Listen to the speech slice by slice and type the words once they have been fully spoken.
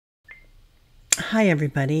Hi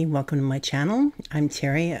everybody, welcome to my channel. I'm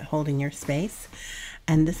Terry at Holding Your Space,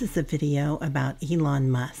 and this is a video about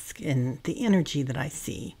Elon Musk and the energy that I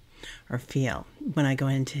see or feel when I go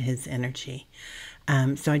into his energy.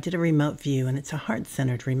 So I did a remote view, and it's a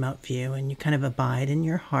heart-centered remote view, and you kind of abide in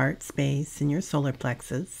your heart space and your solar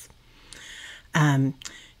plexus.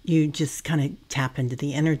 You just kind of tap into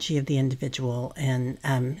the energy of the individual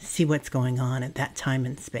and see what's going on at that time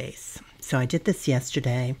and space. So I did this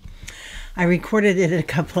yesterday. I recorded it a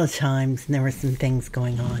couple of times, and there were some things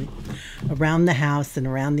going on around the house and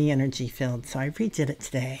around the energy field, so I redid it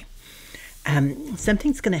today.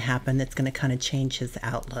 Something's going to happen that's going to kind of change his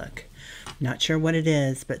outlook. Not sure what it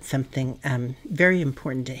is, but something very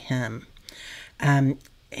important to him.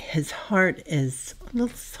 His heart is a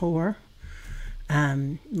little sore,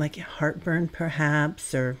 like heartburn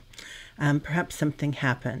perhaps, or perhaps something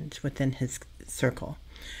happened within his circle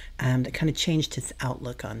that kind of changed his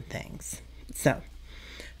outlook on things. So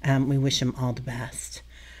we wish him all the best.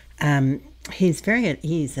 He's very at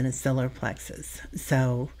ease in his solar plexus,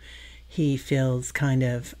 so he feels kind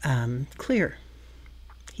of clear.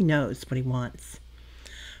 He knows what he wants.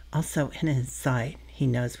 Also in his sight, he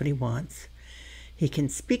knows what he wants. He can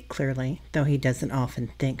speak clearly, though he doesn't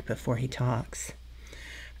often think before he talks.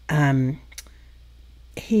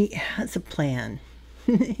 He has a plan.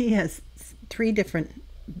 He has 3 different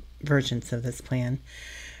versions of this plan.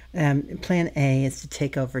 Plan A is to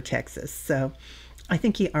take over Texas. So I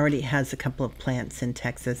think he already has a couple of plants in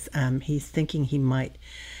Texas. He's thinking he might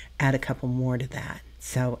add a couple more to that.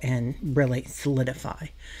 So, and really solidify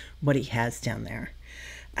what he has down there.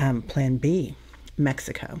 Plan B,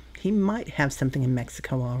 Mexico. He might have something in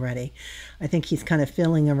Mexico already. I think he's kind of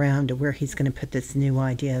feeling around to where he's going to put this new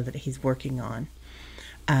idea that he's working on.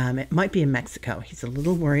 It might be in Mexico. He's a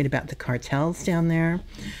little worried about the cartels down there,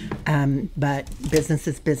 but business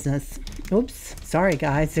is business. Oops, sorry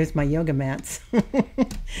guys, there's my yoga mats.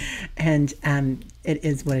 And it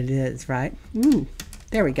is what it is, right? Ooh,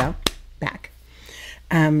 there we go, back.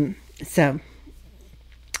 So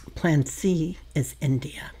plan C is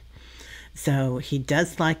India. So he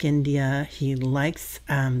does like India. He likes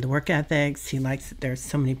the work ethics. He likes that there's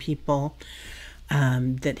so many people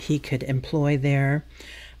that he could employ there.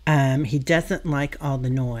 He doesn't like all the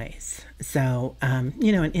noise. So, and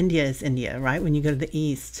India is India, right? When you go to the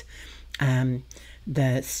east,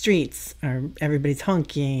 the streets are, everybody's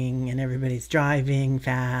honking and everybody's driving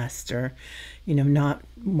fast, or, not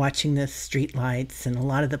watching the street lights in a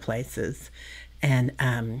lot of the places. And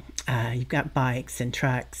you've got bikes and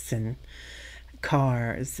trucks and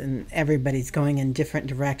cars, and everybody's going in different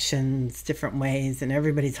directions, different ways, and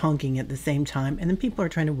everybody's honking at the same time, and then people are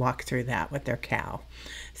trying to walk through that with their cow.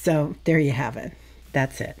 So there you have it.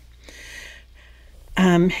 That's it.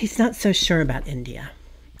 He's not so sure about India,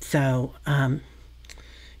 so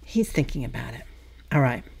he's thinking about it. All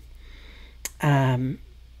right. And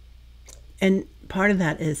part of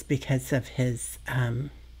that is because of his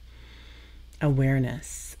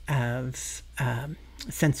awareness of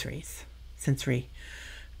sensory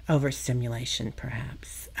overstimulation,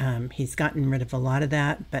 perhaps. He's gotten rid of a lot of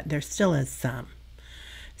that, but there still is some.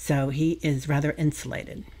 So he is rather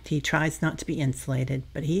insulated. He tries not to be insulated,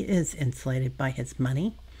 but he is insulated by his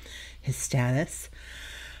money, his status.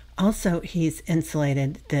 Also, he's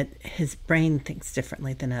insulated that his brain thinks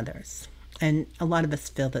differently than others. And a lot of us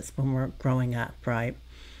feel this when we're growing up, right?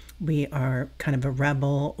 We are kind of a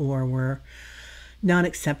rebel, or we're not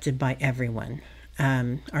accepted by everyone.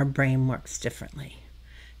 Our brain works differently,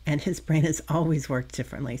 and his brain has always worked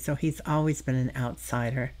differently, so he's always been an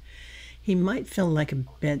outsider. He might feel like a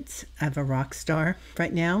bit of a rock star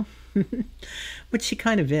right now, which he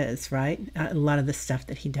kind of is, right? A lot of the stuff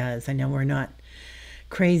that he does, I know we're not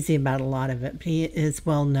crazy about a lot of it, but he is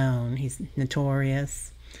well known. He's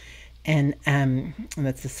notorious, and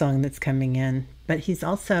that's the song that's coming in. But he's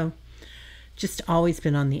also just always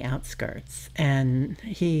been on the outskirts, and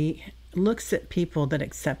he looks at people that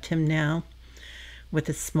accept him now with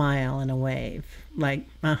a smile and a wave, like,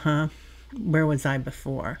 where was I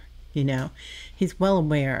before? He's well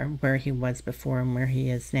aware where he was before and where he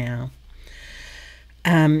is now.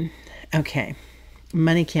 Okay,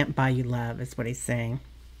 money can't buy you love is what he's saying.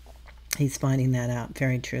 He's finding that out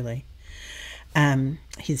very truly.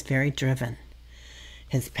 He's very driven.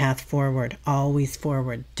 His path forward, always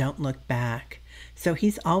forward, don't look back. So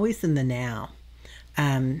he's always in the now.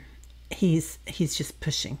 He's just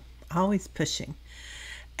pushing, always pushing.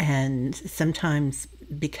 And sometimes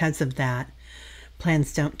because of that,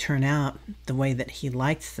 plans don't turn out the way that he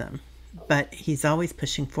likes them. But he's always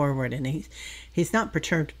pushing forward, and he's not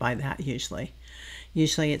perturbed by that usually.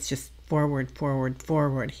 Usually it's just forward, forward,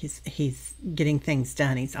 forward. He's getting things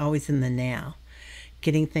done. He's always in the now,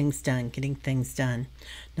 getting things done, getting things done,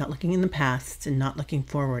 not looking in the past and not looking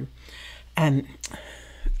forward. And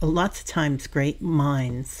lots of times, great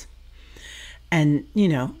minds, and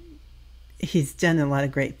he's done a lot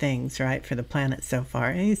of great things, right, for the planet so far.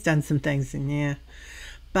 And he's done some things, and yeah,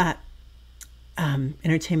 but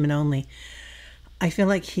entertainment only. I feel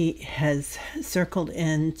like he has circled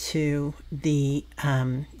into the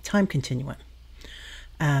time continuum.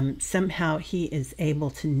 Somehow he is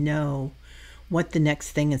able to know what the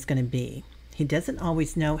next thing is going to be. He doesn't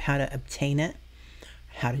always know how to obtain it,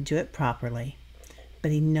 how to do it properly,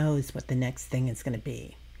 but he knows what the next thing is going to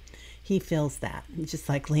be. He feels that, just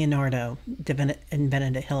like Leonardo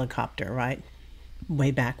invented a helicopter, right?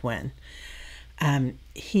 Way back when.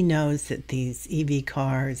 He knows that these EV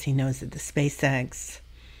cars, he knows that the SpaceX,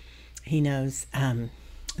 he knows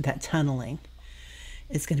that tunneling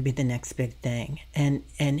is going to be the next big thing. And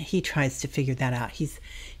he tries to figure that out. He's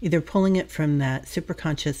either pulling it from that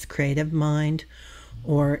superconscious creative mind,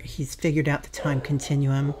 or he's figured out the time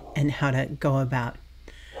continuum and how to go about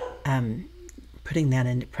putting that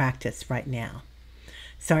into practice right now.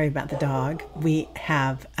 Sorry about the dog. We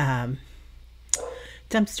have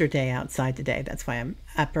dumpster day outside today. That's why I'm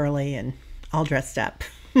up early and all dressed up.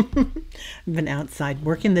 I've been outside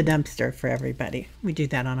working the dumpster for everybody. We do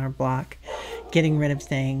that on our block, getting rid of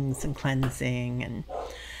things and cleansing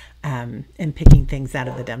and picking things out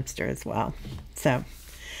of the dumpster as well. So,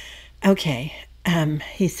 okay.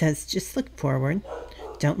 He says, just look forward.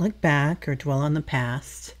 Don't look back or dwell on the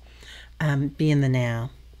past. Be in the now.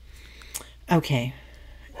 Okay.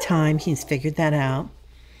 Time, he's figured that out.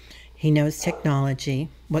 He knows technology,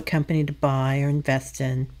 what company to buy or invest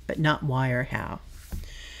in, but not why or how.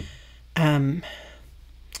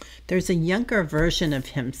 There's a younger version of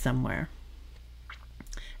him somewhere,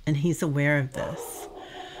 and he's aware of this.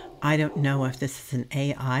 I don't know if this is an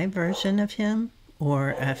AI version of him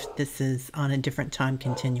or if this is on a different time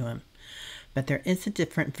continuum, but there is a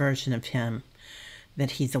different version of him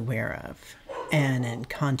that he's aware of and in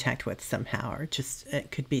contact with somehow, or just it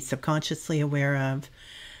could be subconsciously aware of,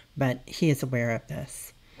 but he is aware of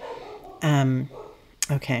this.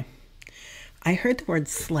 Okay. I heard the word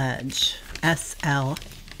sledge, S-L-E-D-G-E.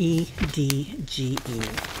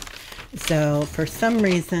 So for some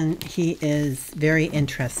reason, he is very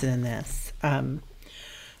interested in this,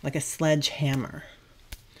 like a sledgehammer.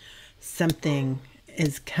 Something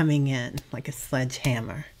is coming in like a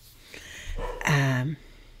sledgehammer.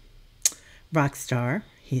 Rock star,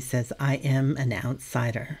 he says, I am an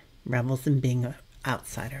outsider. Revels in being an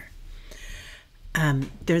outsider.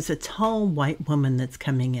 There's a tall white woman that's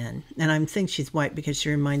coming in. And I'm saying she's white because she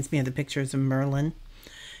reminds me of the pictures of Merlin.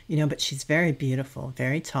 But she's very beautiful,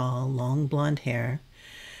 very tall, long blonde hair.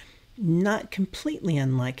 Not completely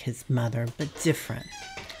unlike his mother, but different.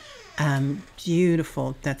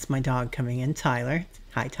 Beautiful. That's my dog coming in, Tyler.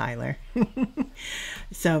 Hi, Tyler.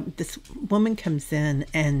 So this woman comes in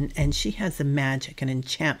and she has a magic, an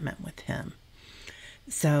enchantment with him.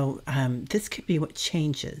 So this could be what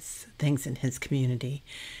changes things in his community,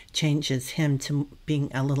 changes him to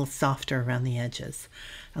being a little softer around the edges,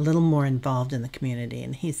 a little more involved in the community.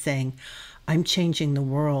 And he's saying, I'm changing the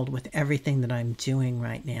world with everything that I'm doing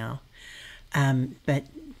right now. But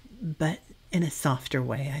in a softer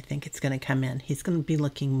way, I think it's going to come in. He's going to be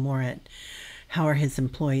looking more at how are his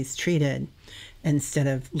employees treated instead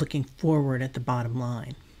of looking forward at the bottom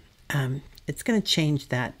line. It's going to change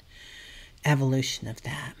that evolution of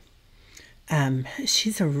that.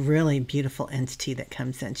 She's a really beautiful entity that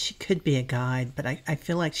comes in. She could be a guide, but I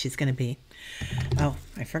feel like she's going to be... Oh,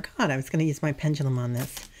 I forgot. I was going to use my pendulum on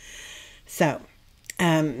this. So,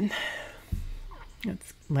 let's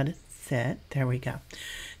let it sit. There we go.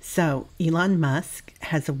 So, Elon Musk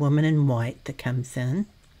has a woman in white that comes in.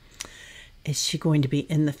 Is she going to be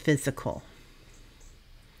in the physical?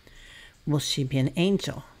 Will she be an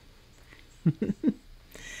angel?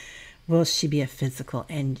 Will she be a physical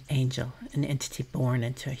angel, an entity born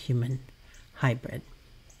into a human hybrid?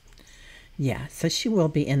 Yeah, so she will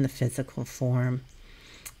be in the physical form.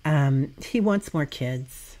 He wants more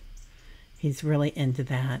kids. He's really into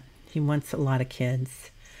that. He wants a lot of kids.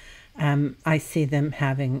 I see them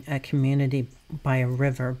having a community by a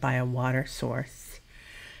river, by a water source.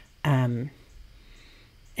 And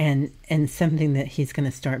something that he's going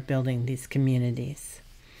to start building these communities.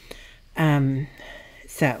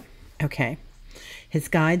 So, okay. His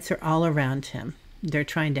guides are all around him. They're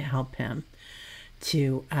trying to help him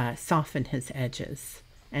to soften his edges.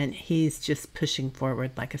 And he's just pushing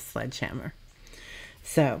forward like a sledgehammer.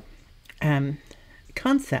 So,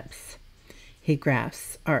 concepts. he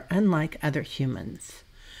grasps are unlike other humans.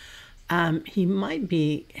 He might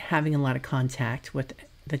be having a lot of contact with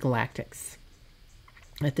the galactics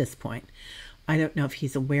at this point. I don't know if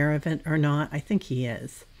he's aware of it or not. I think he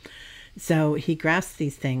is. So he grasps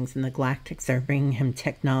these things, and the galactics are bringing him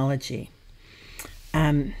technology.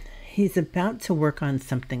 He's about to work on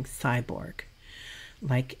something cyborg,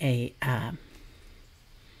 like a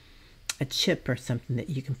chip or something that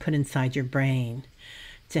you can put inside your brain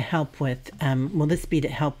to help with, will this be to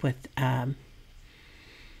help with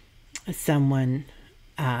someone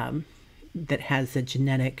that has a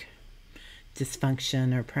genetic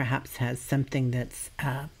dysfunction, or perhaps has something that's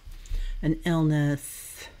an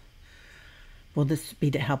illness? Will this be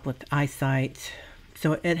to help with eyesight?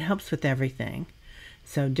 So it helps with everything.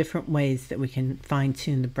 So different ways that we can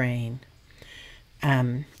fine-tune the brain,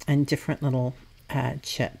 and different little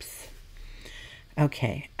chips.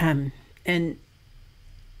 Okay.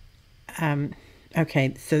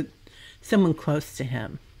 Okay, so someone close to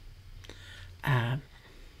him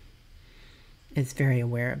is very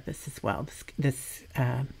aware of this as well. This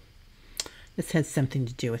has something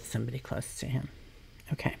to do with somebody close to him.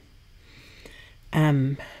 Okay.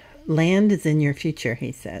 Land is in your future,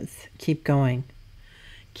 he says. Keep going.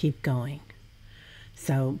 Keep going.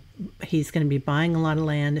 So he's going to be buying a lot of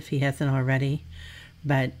land if he hasn't already.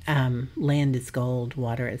 But land is gold,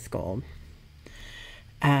 water is gold.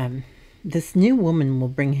 This new woman will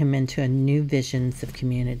bring him into a new visions of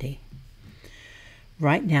community.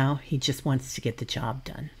 Right now, he just wants to get the job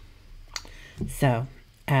done. So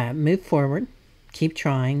move forward. Keep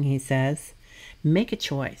trying, he says. Make a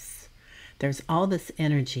choice. There's all this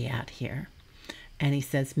energy out here. And he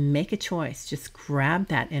says, make a choice. Just grab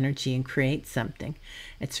that energy and create something.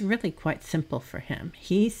 It's really quite simple for him.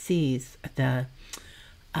 He sees the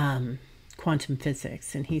quantum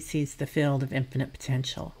physics, and he sees the field of infinite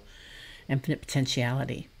potential, infinite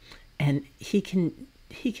potentiality. And he can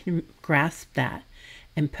grasp that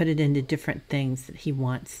and put it into different things that he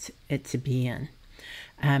wants it to be in.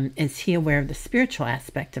 Is he aware of the spiritual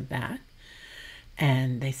aspect of that?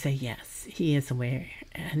 And they say, yes, he is aware.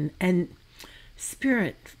 And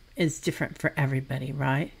spirit is different for everybody,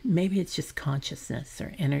 right? Maybe it's just consciousness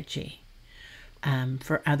or energy.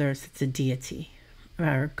 For others, it's a deity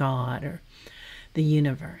or God or the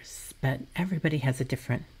universe. But everybody has a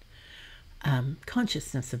different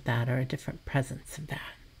consciousness of that, or a different presence of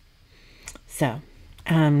that. So,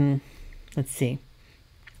 let's see.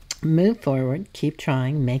 Move forward, keep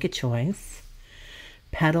trying, make a choice.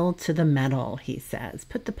 Pedal to the metal, he says.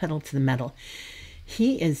 Put the pedal to the metal.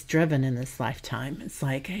 He is driven in this lifetime. It's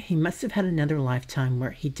like he must have had another lifetime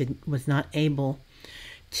where he was not able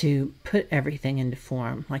to put everything into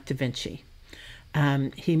form, like Da Vinci.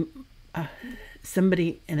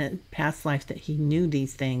 Somebody in a past life that he knew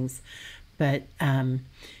these things, but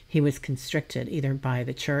he was constricted either by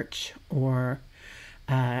the church or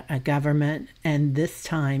a government, and this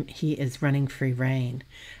time he is running free reign.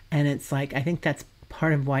 And it's like, I think that's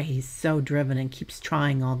part of why he's so driven and keeps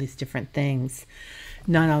trying all these different things,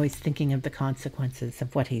 not always thinking of the consequences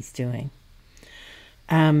of what he's doing.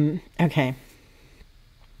 Okay.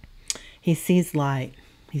 He sees light.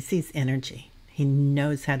 He sees energy. He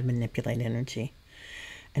knows how to manipulate energy.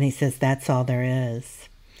 And he says that's all there is.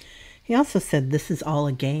 He also said this is all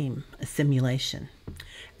a game, a simulation.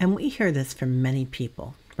 And we hear this from many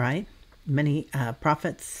people, right? Many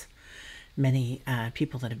prophets, many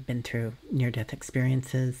people that have been through near-death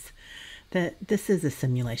experiences, that this is a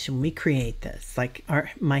simulation. We create this. Like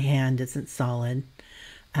my hand isn't solid.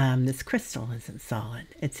 This crystal isn't solid.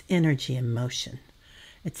 It's energy and motion.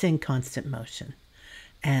 It's in constant motion.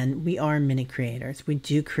 And we are mini creators. We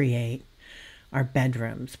do create our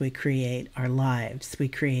bedrooms. We create our lives. We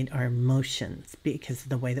create our emotions because of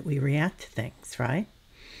the way that we react to things, right?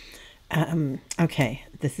 Okay,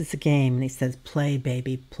 this is a game. And he says, play,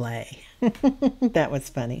 baby, play. That was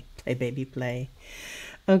funny. Play, baby, play.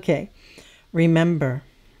 Okay, remember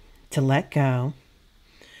to let go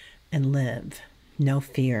and live. No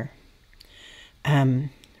fear.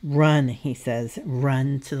 Run, he says,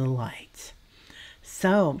 run to the light.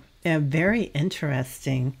 So, a very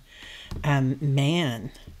interesting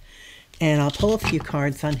man. And I'll pull a few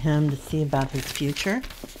cards on him to see about his future.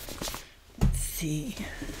 Let's see.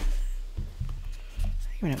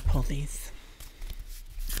 I'm going to pull these.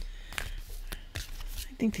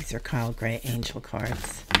 I think these are Kyle Gray angel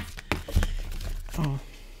cards. Oh,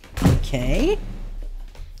 okay.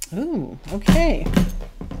 Ooh, okay.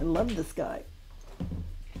 I love this guy.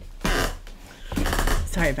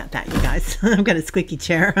 Sorry about that, you guys. I've got a squeaky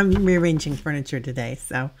chair. I'm rearranging furniture today.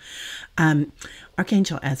 So,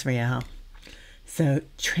 Archangel Azrael So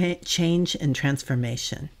change and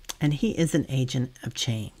transformation. And he is an agent of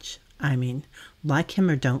change. I mean, like him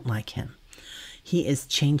or don't like him, he is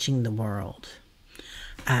changing the world.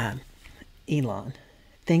 Elon,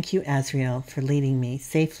 thank you, Azrael, for leading me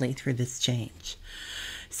safely through this change.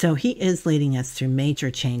 So he is leading us through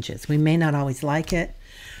major changes. We may not always like it.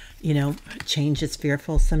 You know, change is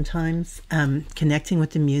fearful sometimes. Connecting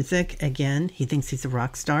with the music, again, he thinks he's a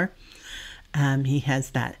rock star. He has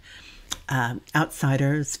that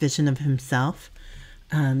outsider's vision of himself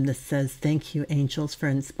that says, thank you, angels, for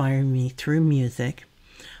inspiring me through music.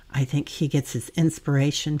 I think he gets his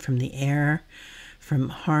inspiration from the air, from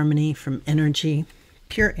harmony, from energy,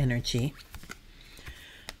 pure energy.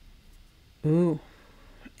 Ooh,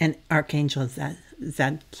 and Archangel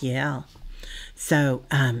Zadkiel. So,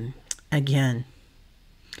 again,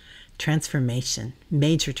 transformation,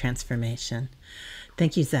 major transformation.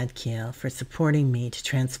 Thank you, Zadkiel, for supporting me to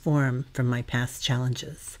transform from my past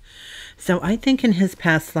challenges. So I think in his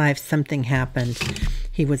past life, something happened.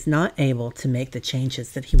 He was not able to make the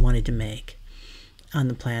changes that he wanted to make on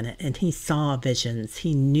the planet. And he saw visions.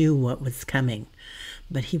 He knew what was coming,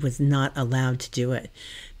 but he was not allowed to do it.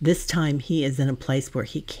 This time he is in a place where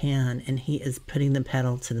he can, and he is putting the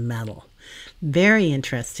pedal to the metal. Very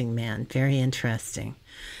interesting, man. Very interesting.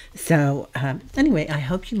 So anyway, I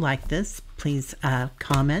hope you like this. Please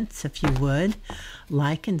comment if you would.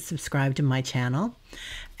 Like and subscribe to my channel.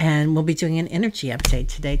 And we'll be doing an energy update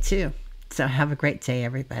today too. So have a great day,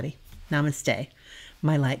 everybody. Namaste.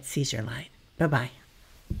 My light sees your light. Bye-bye.